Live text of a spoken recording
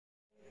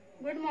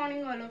Good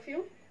morning, all of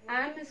you.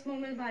 I am Ms.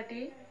 Moomal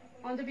Bhati.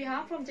 On the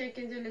behalf of Jack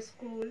Angel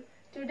School,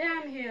 today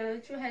I am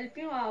here to help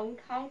you out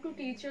how to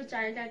teach your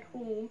child at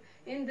home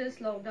in this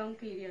lockdown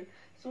period.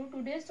 So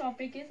today's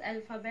topic is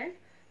alphabet.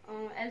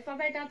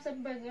 Alphabet आप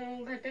सब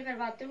घर पे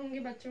करवाते होंगे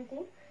बच्चों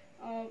को.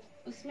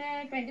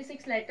 उसमें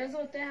 26 letters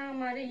होते हैं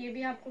हमारे, ये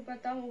भी आपको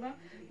पता होगा.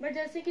 बट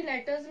जैसे कि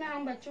लेटर्स में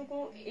हम बच्चों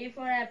को A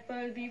for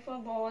Apple, B for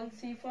ball,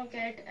 C for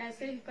cat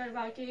ऐसे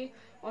करवा के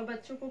और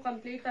बच्चों को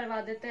कंप्लीट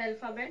करवा देते हैं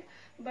अल्फाबेट.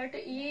 बट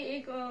ये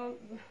एक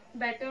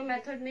बेटर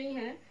मेथड नहीं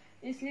है,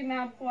 इसलिए मैं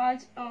आपको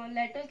आज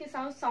लेटर के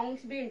साथ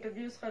साउंड्स भी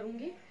इंट्रोड्यूस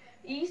करूंगी.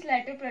 Each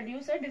letter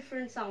produce a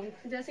different sound.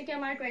 जैसे कि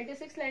हमारे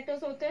 26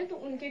 लेटर्स होते हैं तो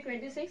उनके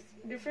 26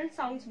 डिफरेंट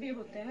साउंड्स भी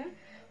होते हैं.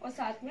 और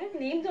साथ में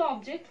name the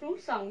object through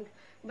sound.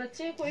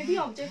 बच्चे कोई भी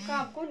ऑब्जेक्ट का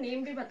आपको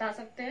नेम भी बता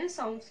सकते हैं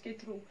साउंड्स के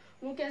थ्रू.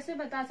 वो कैसे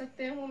बता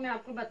सकते हैं वो मैं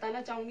आपको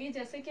बताना चाहूंगी.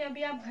 जैसे कि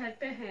अभी आप घर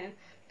पे हैं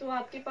तो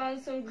आपके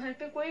पास घर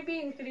पे कोई भी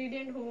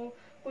इंग्रेडिएंट हो,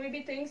 कोई भी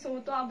थिंग्स हो,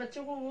 तो आप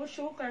बच्चों को वो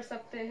शो कर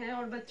सकते हैं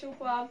और बच्चों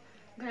को आप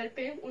घर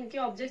पे उनके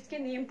ऑब्जेक्ट्स के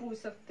नेम पूछ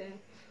सकते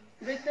हैं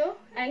विद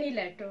एनी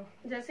लेटर.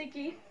 जैसे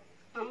कि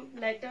हम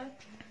लेटर,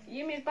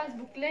 ये मेरे पास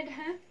बुकलेट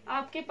है.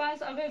 आपके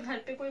पास अगर घर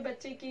पे कोई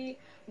बच्चे की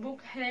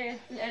बुक है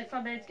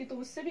अल्फाबेट्स की तो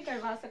उससे भी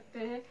करवा सकते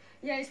हैं,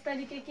 या इस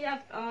तरीके की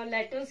आप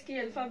लेटर्स की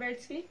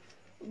अल्फाबेट्स की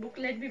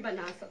बुकलेट भी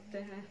बना सकते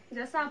हैं,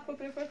 जैसा आपको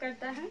प्रेफर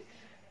करता है.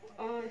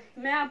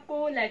 मैं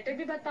आपको लेटर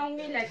भी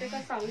बताऊंगी, लेटर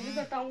का साउंड भी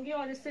बताऊंगी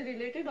और इससे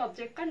रिलेटेड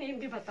ऑब्जेक्ट का नेम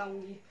भी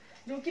बताऊंगी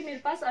जो कि मेरे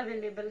पास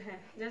अवेलेबल है.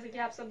 जैसे कि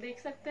आप सब देख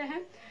सकते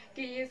हैं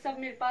कि ये सब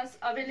मेरे पास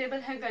अवेलेबल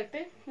है घर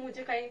पे.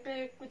 मुझे कहीं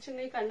पे कुछ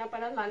नहीं करना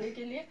पड़ा लाने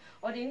के लिए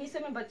और इन्हीं से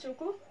मैं बच्चों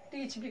को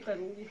टीच भी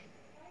करूंगी.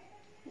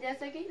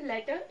 जैसे कि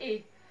लेटर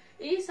ए.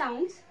 ए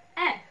साउंड्स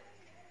ए.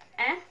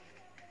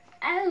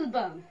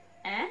 एल्बम.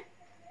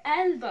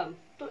 एल्बम.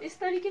 तो इस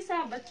तरीके से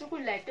आप बच्चों को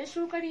लेटर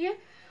शो करिए,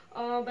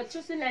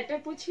 बच्चों से लेटर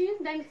पूछिए,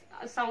 देन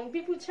साउंड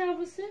भी पूछे आप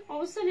उससे,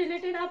 और उससे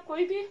रिलेटेड आप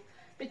कोई भी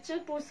पिक्चर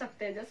पूछ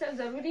सकते हैं. जैसे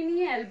जरूरी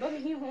नहीं है एल्बम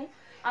ही हो,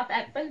 आप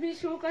एप्पल भी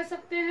शो कर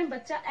सकते हैं.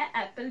 बच्चा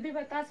एप्पल भी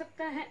बता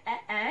सकता है.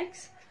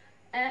 एक्स,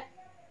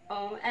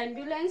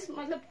 एम्बुलेंस,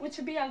 मतलब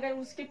कुछ भी अगर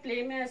उसके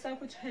प्ले में ऐसा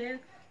कुछ है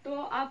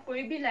तो आप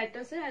कोई भी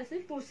लेटर से ऐसे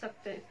पूछ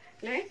सकते हैं.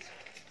 नेक्स्ट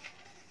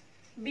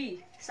बी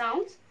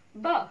साउंड्स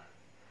ब.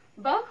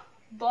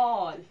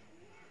 Ball.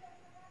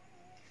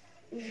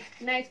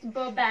 Next,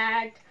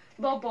 bat,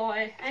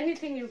 boy,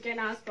 anything you can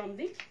ask from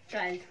the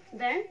child.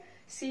 Then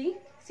C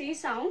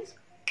sounds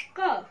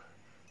cup.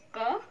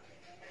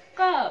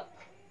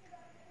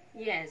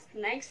 Yes.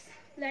 Next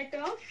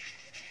letter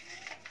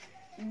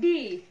D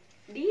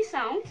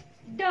sounds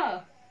d,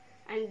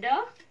 and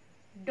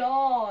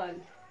doll.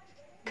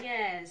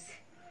 Yes.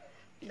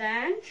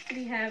 Then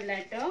we have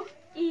letter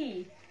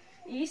E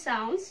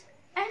sounds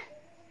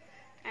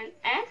and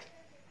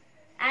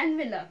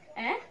envelope.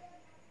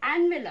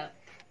 Envelope.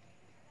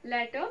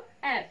 Letter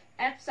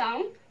F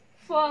sound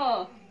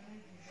for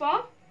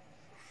fork.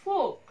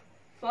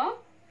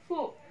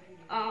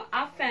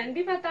 आप fan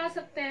भी बता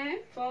सकते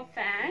हैं. For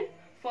fan,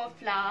 for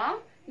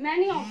flower,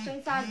 many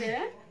options are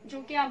there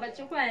जो कि आप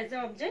बच्चों को एज ए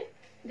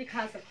ऑब्जेक्ट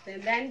दिखा सकते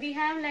हैं. Then we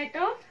have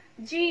letter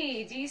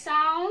G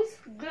sounds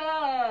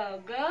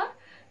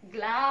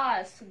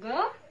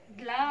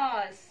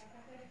glass.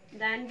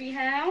 Then we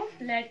have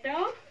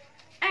letter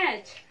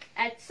H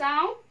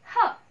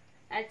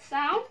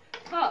sound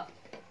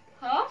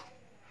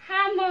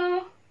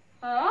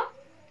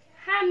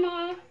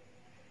hammer.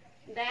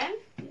 Then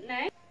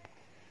next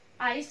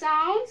I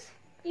sounds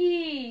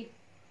E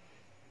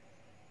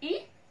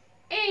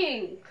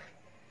ink.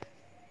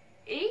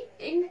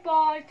 Ink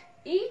pot.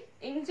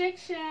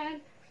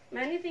 Injection.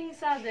 Many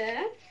things are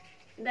there.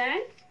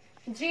 Then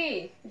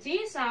J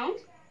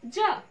sounds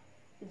jug.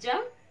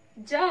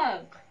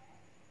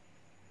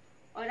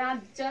 और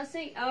आप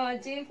जैसे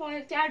J for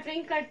क्या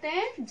drink करते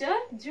हैं?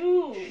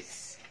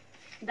 Juice.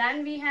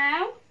 Then we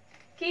have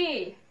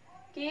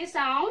के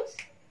sounds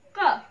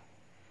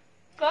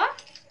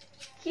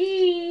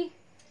की.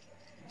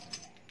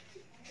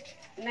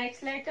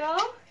 Next letter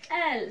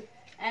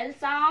L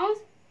sounds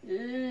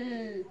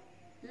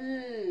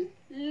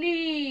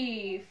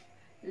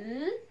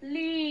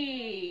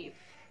leaf.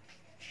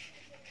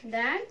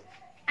 Then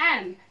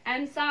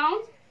M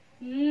sounds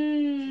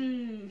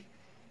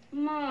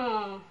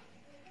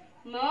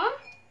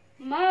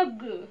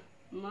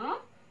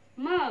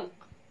mug.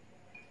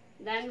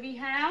 Then we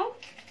have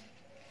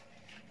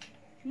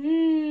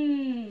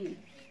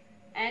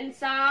N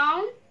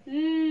sound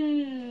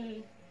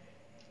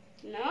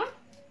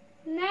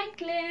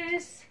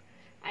necklace,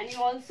 and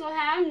you also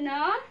have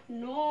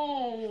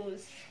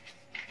nose.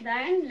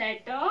 Then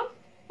letter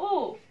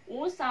O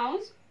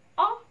sounds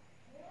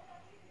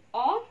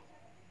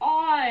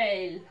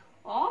oil.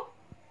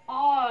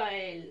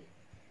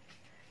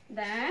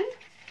 Then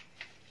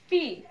P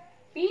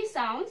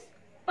sounds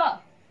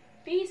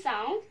P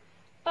sounds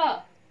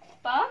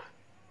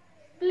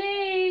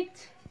plate.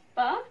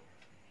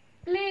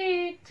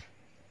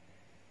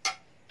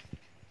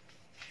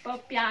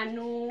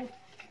 Piano.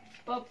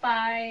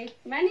 पपाई,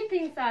 many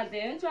things are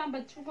there जो आप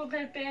बच्चों को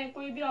घर पे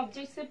कोई भी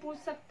object से पूछ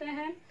सकते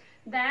हैं.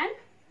 Then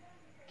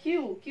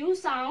Q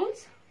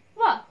sounds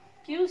W.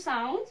 Q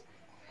sounds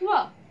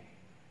W.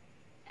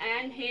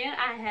 And here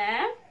I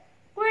have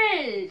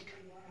quilt.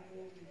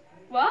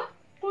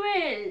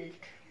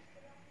 Quilt.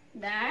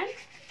 Then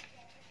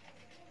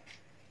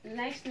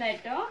next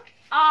letter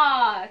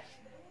R.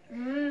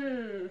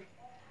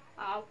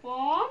 R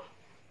for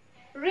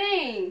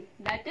ring.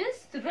 That is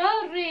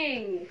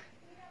ring.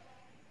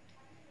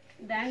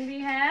 Then we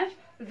have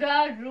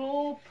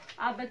rope.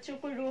 आप बच्चों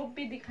को rope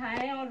भी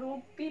दिखाएं और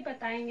rope भी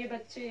बताएंगे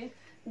बच्चे.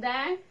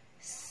 Then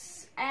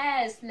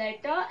S,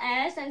 letter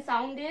S and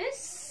sound is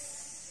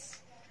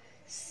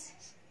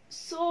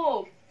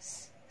soap.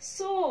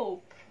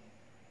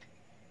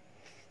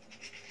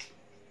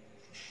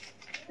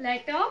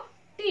 Letter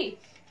T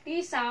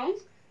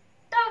sounds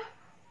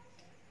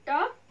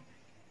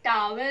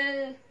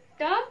towel,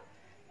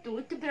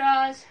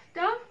 toothbrush,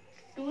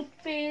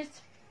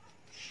 toothpaste.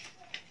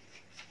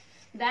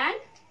 Then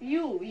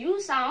U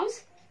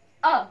sounds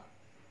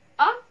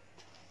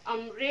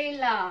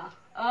umbrella,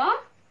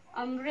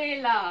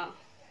 umbrella.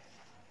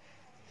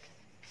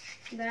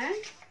 Then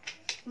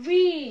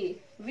V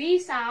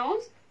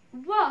sounds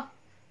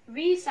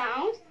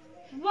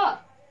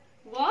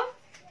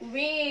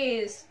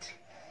waist,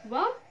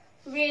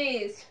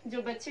 waist.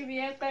 जो बच्चे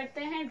wear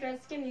करते हैं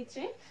ड्रेस के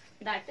नीचे,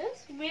 that is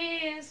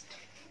waist.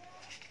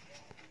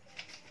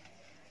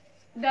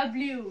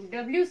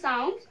 W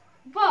sounds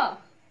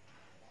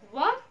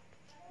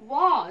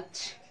watch,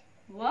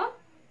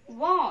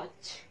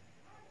 watch.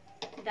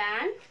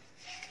 Then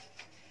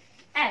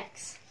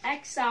X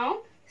sound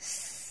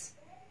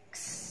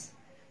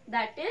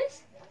that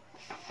is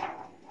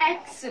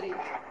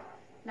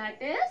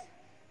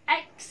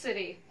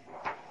X-ray.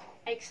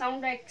 X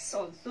sound X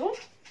also.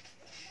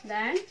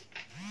 Then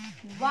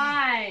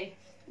Y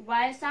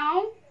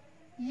sound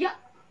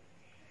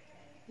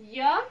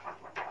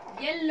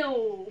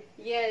yellow.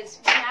 Yes,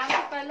 we have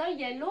the color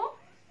yellow.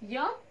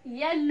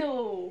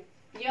 Yellow.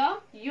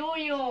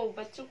 Yo-yo.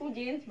 बच्चों को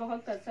games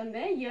बहुत पसंद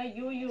है.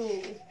 Yo-yo.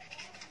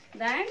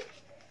 Then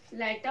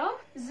letter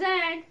Z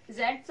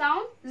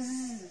sound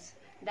Z.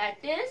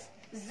 That is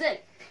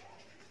zip.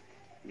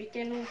 We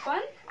can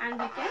open and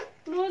we can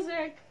close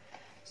it.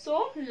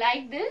 So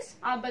like this,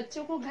 आप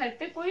बच्चों को घर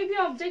पे कोई भी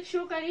ऑब्जेक्ट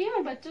शो करिए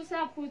और बच्चों से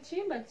आप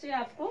पूछिए. बच्चे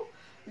आपको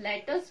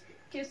लेटर्स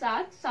के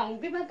साथ साउंड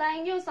भी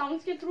बताएंगे और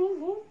साउंड के थ्रू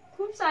वो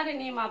खूब सारे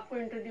नेम आपको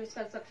इंट्रोड्यूस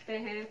कर सकते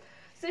हैं.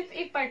 सिर्फ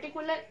एक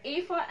पर्टिकुलर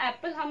A फॉर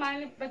एप्पल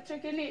हमारे बच्चों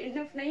के लिए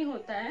इनफ नहीं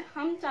होता है.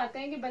 हम चाहते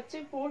हैं कि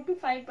बच्चे 4 to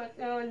 5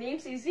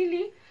 नेम्स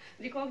इजीली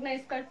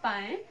रिकॉग्नाइज कर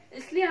पाए.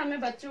 इसलिए हमें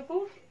बच्चों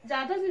को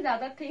ज्यादा से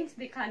ज्यादा थिंग्स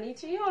दिखानी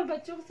चाहिए और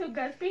बच्चों से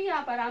घर पे ही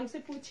आप आराम से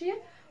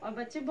पूछिए और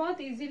बच्चे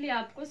बहुत इजीली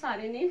आपको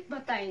सारे नेम्स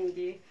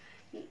बताएंगे.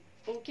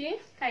 Okay,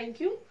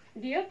 thank you.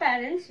 Dear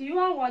parents, you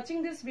are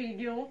watching this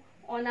video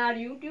on our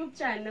YouTube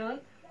channel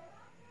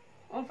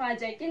of our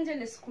Jack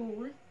Angel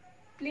School.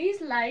 Please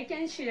like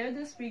and share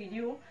this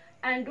video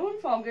and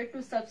don't forget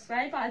to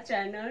subscribe our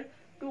channel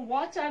to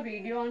watch our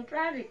video on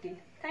priority.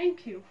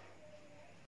 Thank you.